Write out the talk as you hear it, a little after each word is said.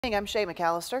I'm Shay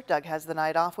McAllister. Doug has the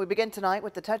night off. We begin tonight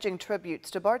with the touching tributes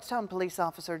to Bardstown police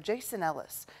officer Jason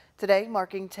Ellis. Today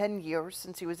marking 10 years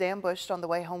since he was ambushed on the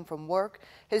way home from work.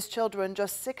 His children,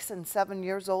 just 6 and 7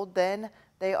 years old then,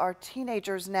 they are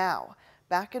teenagers now.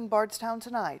 Back in Bardstown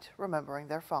tonight, remembering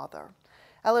their father.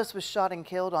 Ellis was shot and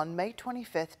killed on May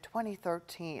 25th,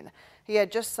 2013. He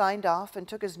had just signed off and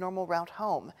took his normal route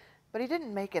home, but he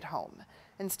didn't make it home.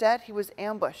 Instead, he was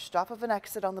ambushed off of an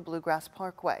exit on the Bluegrass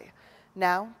Parkway.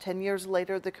 Now, 10 years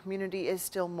later, the community is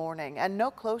still mourning and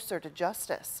no closer to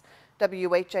justice.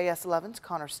 WHAS11's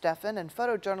Connor Steffen and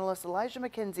photojournalist Elijah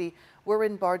McKenzie were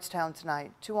in Bardstown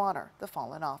tonight to honor the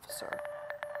fallen officer.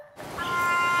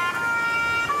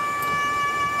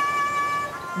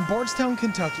 In Bardstown,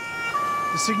 Kentucky,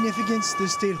 the significance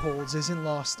this date holds isn't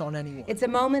lost on anyone. It's a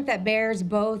moment that bears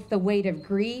both the weight of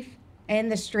grief and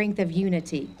the strength of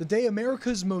unity. The day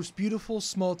America's most beautiful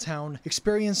small town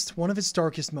experienced one of its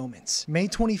darkest moments, May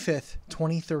 25th,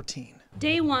 2013.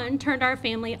 Day one turned our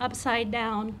family upside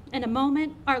down. In a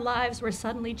moment, our lives were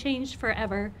suddenly changed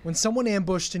forever. When someone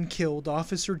ambushed and killed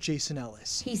Officer Jason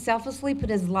Ellis. He selflessly put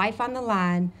his life on the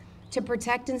line to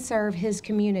protect and serve his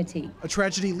community. A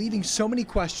tragedy leaving so many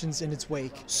questions in its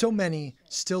wake, so many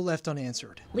still left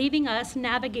unanswered. Leaving us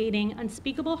navigating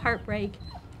unspeakable heartbreak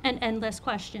and endless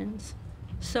questions.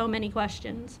 So many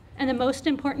questions. And the most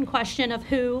important question of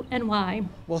who and why.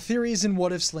 While theories and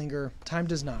what-ifs linger, time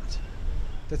does not.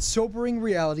 That sobering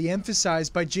reality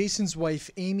emphasized by Jason's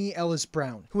wife, Amy Ellis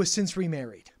Brown, who has since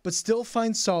remarried, but still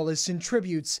finds solace in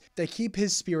tributes that keep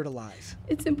his spirit alive.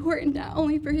 It's important not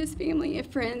only for his family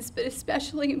and friends, but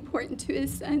especially important to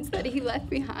his sons that he left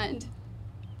behind.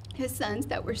 His sons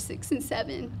that were 6 and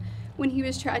 7 when he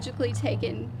was tragically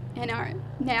taken, and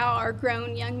now are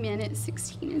grown young men at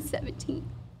 16 and 17.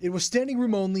 It was standing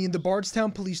room only in the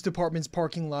Bardstown Police Department's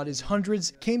parking lot as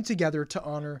hundreds came together to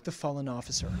honor the fallen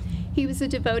officer. He was a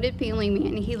devoted family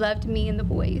man. He loved me and the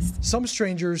boys. Some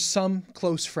strangers, some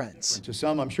close friends. To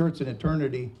some, I'm sure it's an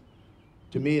eternity.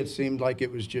 To me, it seemed like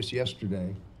it was just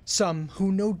yesterday. Some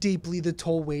who know deeply the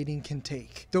toll waiting can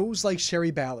take. Those like Sherry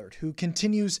Ballard, who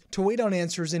continues to wait on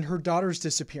answers in her daughter's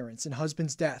disappearance and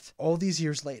husband's death all these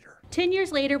years later. 10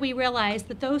 years later, we realized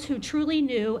that those who truly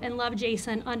knew and loved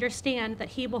Jason understand that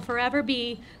he will forever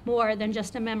be more than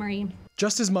just a memory.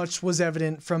 Just as much was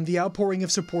evident from the outpouring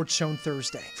of support shown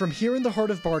Thursday. From here in the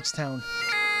heart of Bardstown,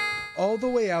 all the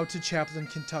way out to Chaplin,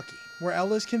 Kentucky, where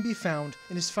Ellis can be found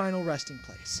in his final resting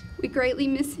place. We greatly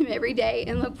miss him every day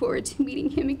and look forward to meeting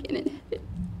him again in heaven.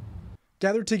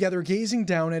 Gathered together, gazing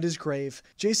down at his grave,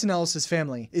 Jason Ellis's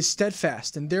family is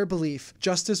steadfast in their belief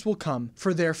justice will come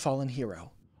for their fallen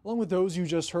hero. Along with those you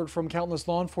just heard from countless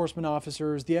law enforcement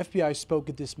officers, the FBI spoke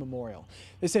at this memorial.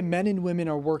 They said men and women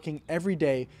are working every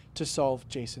day to solve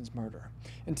Jason's murder.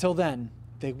 Until then,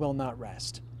 they will not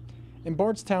rest. In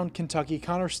Bardstown, Kentucky,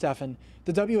 Connor Steffen,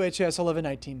 the WHAS 11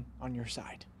 night team on your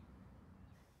side.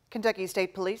 Kentucky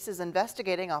State Police is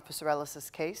investigating Officer Ellis's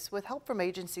case with help from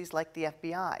agencies like the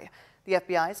FBI. The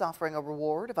FBI is offering a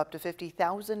reward of up to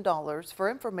 $50,000 for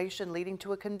information leading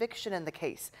to a conviction in the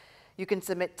case. You can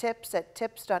submit tips at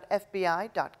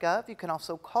tips.fbi.gov. You can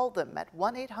also call them at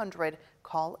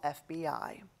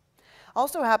 1-800-CALL-FBI.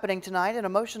 Also happening tonight, an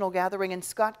emotional gathering in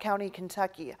Scott County,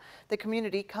 Kentucky. The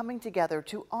community coming together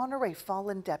to honor a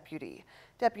fallen deputy.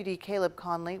 Deputy Caleb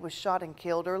Conley was shot and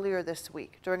killed earlier this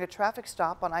week during a traffic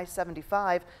stop on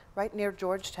I-75 right near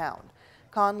Georgetown.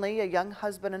 Conley, a young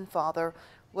husband and father,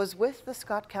 was with the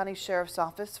Scott County Sheriff's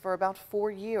Office for about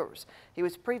 4 years. He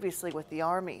was previously with the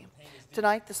Army.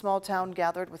 Tonight, the small town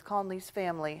gathered with Conley's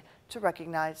family to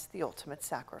recognize the ultimate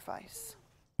sacrifice.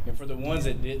 And for the ones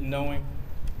that didn't know him,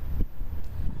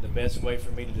 the best way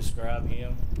for me to describe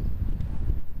him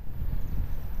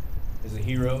is a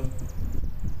hero,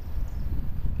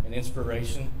 an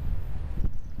inspiration,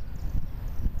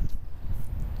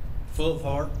 full of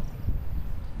heart,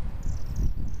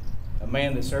 a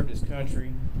man that served his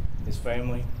country, his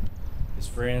family, his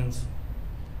friends,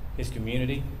 his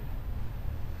community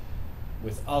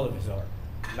with all of his heart,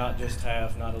 not just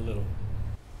half, not a little.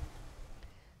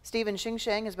 Stephen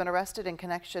Xingsheng has been arrested in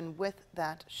connection with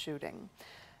that shooting.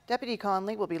 Deputy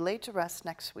Conley will be laid to rest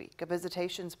next week. A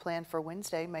visitation is planned for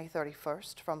Wednesday, May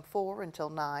 31st from 4 until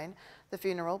 9. The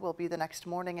funeral will be the next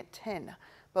morning at 10.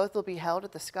 Both will be held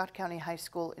at the Scott County High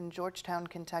School in Georgetown,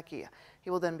 Kentucky. He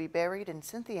will then be buried in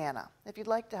Cynthiana. If you'd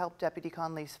like to help Deputy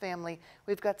Conley's family,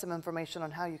 we've got some information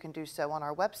on how you can do so on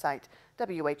our website,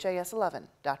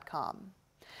 WHAS11.com.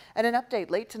 And an update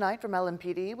late tonight from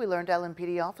LMPD, we learned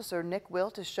LMPD officer Nick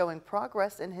Wilt is showing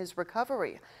progress in his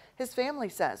recovery. His family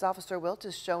says Officer Wilt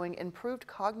is showing improved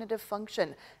cognitive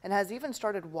function and has even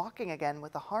started walking again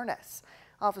with a harness.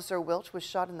 Officer Wilch was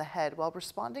shot in the head while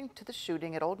responding to the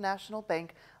shooting at Old National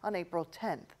Bank on April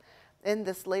 10th. In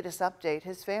this latest update,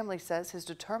 his family says his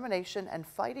determination and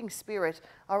fighting spirit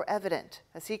are evident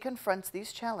as he confronts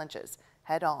these challenges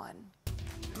head on.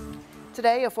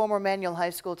 Today, a former Manual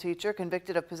High School teacher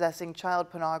convicted of possessing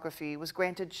child pornography was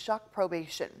granted shock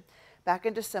probation. Back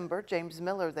in December, James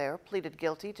Miller there pleaded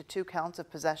guilty to 2 counts of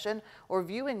possession or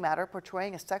viewing matter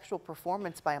portraying a sexual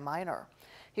performance by a minor.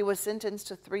 He was sentenced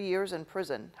to 3 years in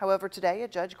prison. However, today a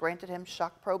judge granted him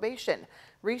shock probation,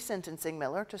 resentencing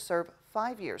Miller to serve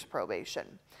 5 years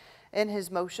probation. In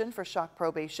his motion for shock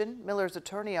probation, Miller's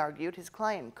attorney argued his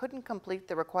client couldn't complete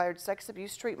the required sex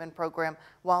abuse treatment program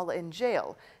while in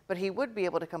jail, but he would be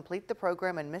able to complete the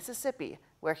program in Mississippi,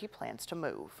 where he plans to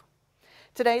move.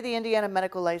 Today, the Indiana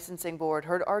Medical Licensing Board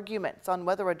heard arguments on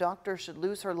whether a doctor should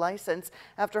lose her license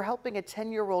after helping a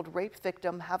 10-year-old rape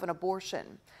victim have an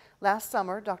abortion. Last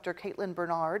summer, Dr. Caitlin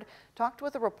Bernard talked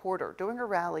with a reporter during a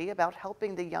rally about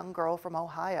helping the young girl from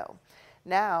Ohio.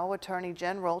 Now, Attorney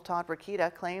General Todd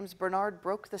Rokita claims Bernard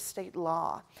broke the state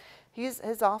law.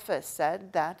 His office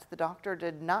said that the doctor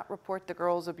did not report the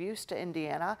girl's abuse to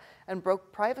Indiana and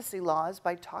broke privacy laws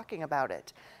by talking about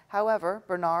it. However,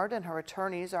 Bernard and her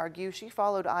attorneys argue she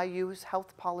followed IU's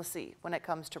health policy when it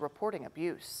comes to reporting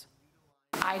abuse.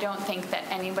 I don't think that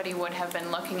anybody would have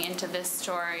been looking into this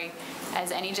story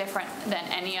as any different than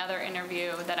any other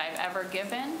interview that I've ever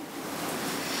given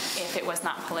if it was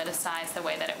not politicized the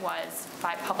way that it was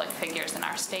by public figures in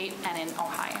our state and in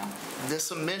Ohio.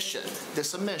 This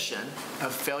omission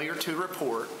of failure to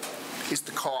report is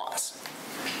the cause.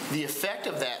 The effect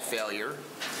of that failure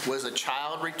was a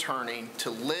child returning to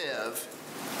live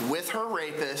with her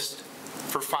rapist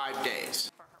for 5 days.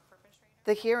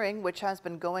 The hearing, which has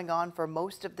been going on for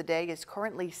most of the day, is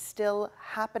currently still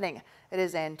happening. It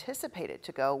is anticipated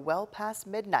to go well past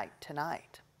midnight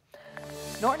tonight.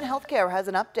 Norton Healthcare has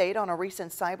an update on a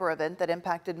recent cyber event that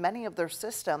impacted many of their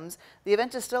systems. The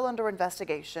event is still under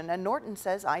investigation, and Norton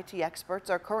says IT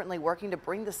experts are currently working to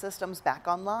bring the systems back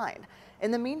online. In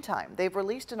the meantime, they've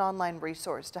released an online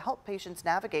resource to help patients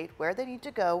navigate where they need to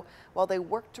go while they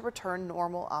work to return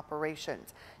normal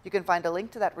operations. You can find a link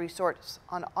to that resource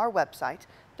on our website,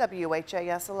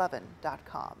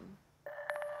 WHAS11.com.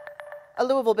 A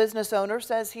Louisville business owner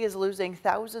says he is losing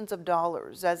thousands of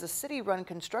dollars as a city-run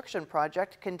construction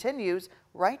project continues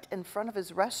right in front of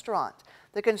his restaurant.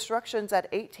 The construction's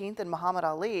at 18th and Muhammad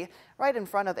Ali, right in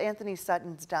front of Anthony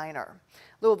Sutton's Diner.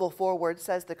 Louisville Forward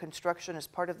says the construction is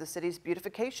part of the city's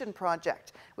beautification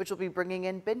project, which will be bringing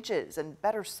in benches and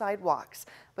better sidewalks.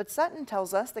 But Sutton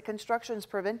tells us the construction is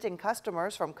preventing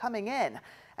customers from coming in,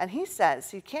 and he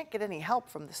says he can't get any help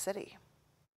from the city.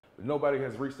 Nobody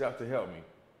has reached out to help me.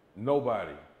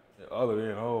 Nobody, other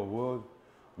than, oh, well,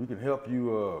 we can help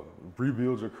you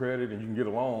rebuild your credit and you can get a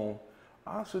loan.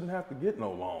 I shouldn't have to get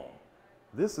no loan.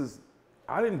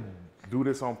 I didn't do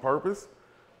this on purpose.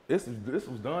 This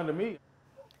was done to me.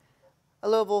 A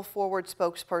Louisville Forward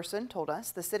spokesperson told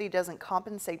us the city doesn't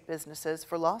compensate businesses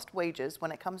for lost wages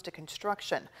when it comes to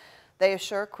construction. They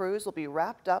assure crews will be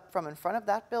wrapped up from in front of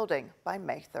that building by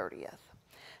May 30th.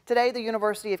 Today, the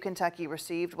University of Kentucky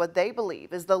received what they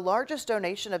believe is the largest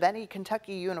donation of any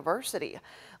Kentucky university.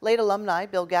 Late alumni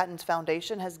Bill Gatton's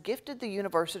foundation has gifted the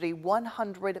university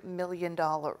 $100 million.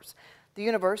 The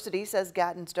university says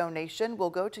Gatton's donation will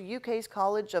go to UK's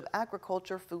College of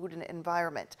Agriculture, Food and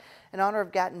Environment. In honor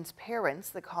of Gatton's parents,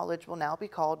 the college will now be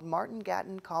called Martin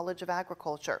Gatton College of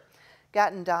Agriculture.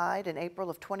 Gatton died in April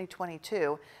of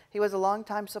 2022. He was a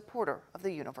longtime supporter of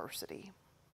the university.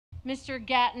 Mr.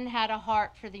 Gatton had a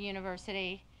heart for the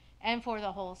university and for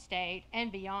the whole state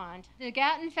and beyond. The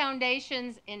Gatton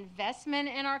Foundation's investment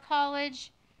in our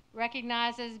college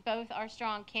recognizes both our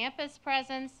strong campus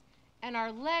presence and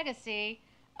our legacy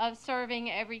of serving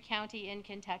every county in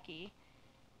Kentucky.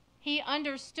 He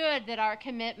understood that our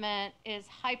commitment is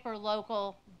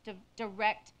hyper-local,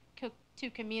 direct to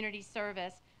community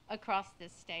service across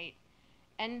this state.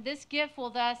 And this gift will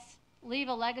thus leave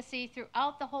a legacy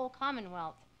throughout the whole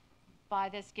Commonwealth by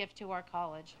this gift to our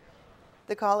college.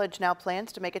 The college now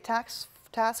plans to make a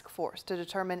task force to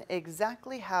determine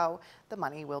exactly how the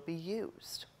money will be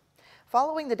used.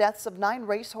 Following the deaths of 9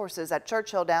 racehorses at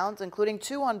Churchill Downs, including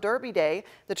 2 on Derby Day,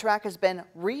 the track has been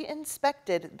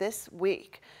re-inspected this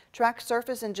week. Track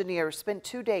surface engineers spent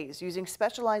 2 days using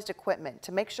specialized equipment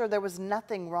to make sure there was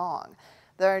nothing wrong.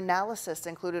 Their analysis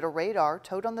included a radar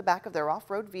towed on the back of their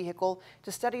off-road vehicle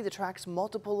to study the track's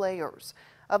multiple layers.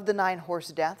 Of the 9 horse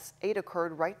deaths, 8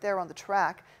 occurred right there on the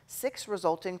track, 6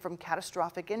 resulting from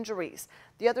catastrophic injuries.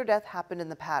 The other death happened in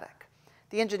the paddock.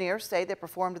 The engineers say they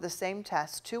performed the same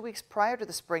test 2 weeks prior to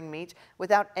the spring meet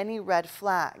without any red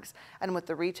flags. And with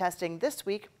the retesting this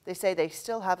week, they say they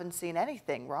still haven't seen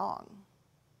anything wrong.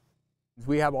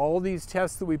 We have all these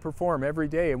tests that we perform every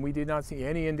day, and we did not see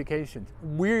any indications.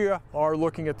 We are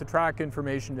looking at the track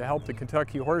information to help the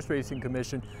Kentucky Horse Racing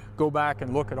Commission go back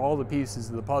and look at all the pieces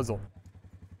of the puzzle.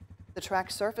 The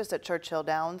track surfaced at Churchill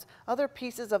Downs. Other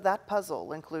pieces of that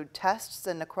puzzle include tests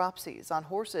and necropsies on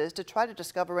horses to try to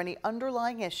discover any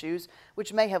underlying issues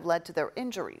which may have led to their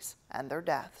injuries and their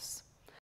deaths.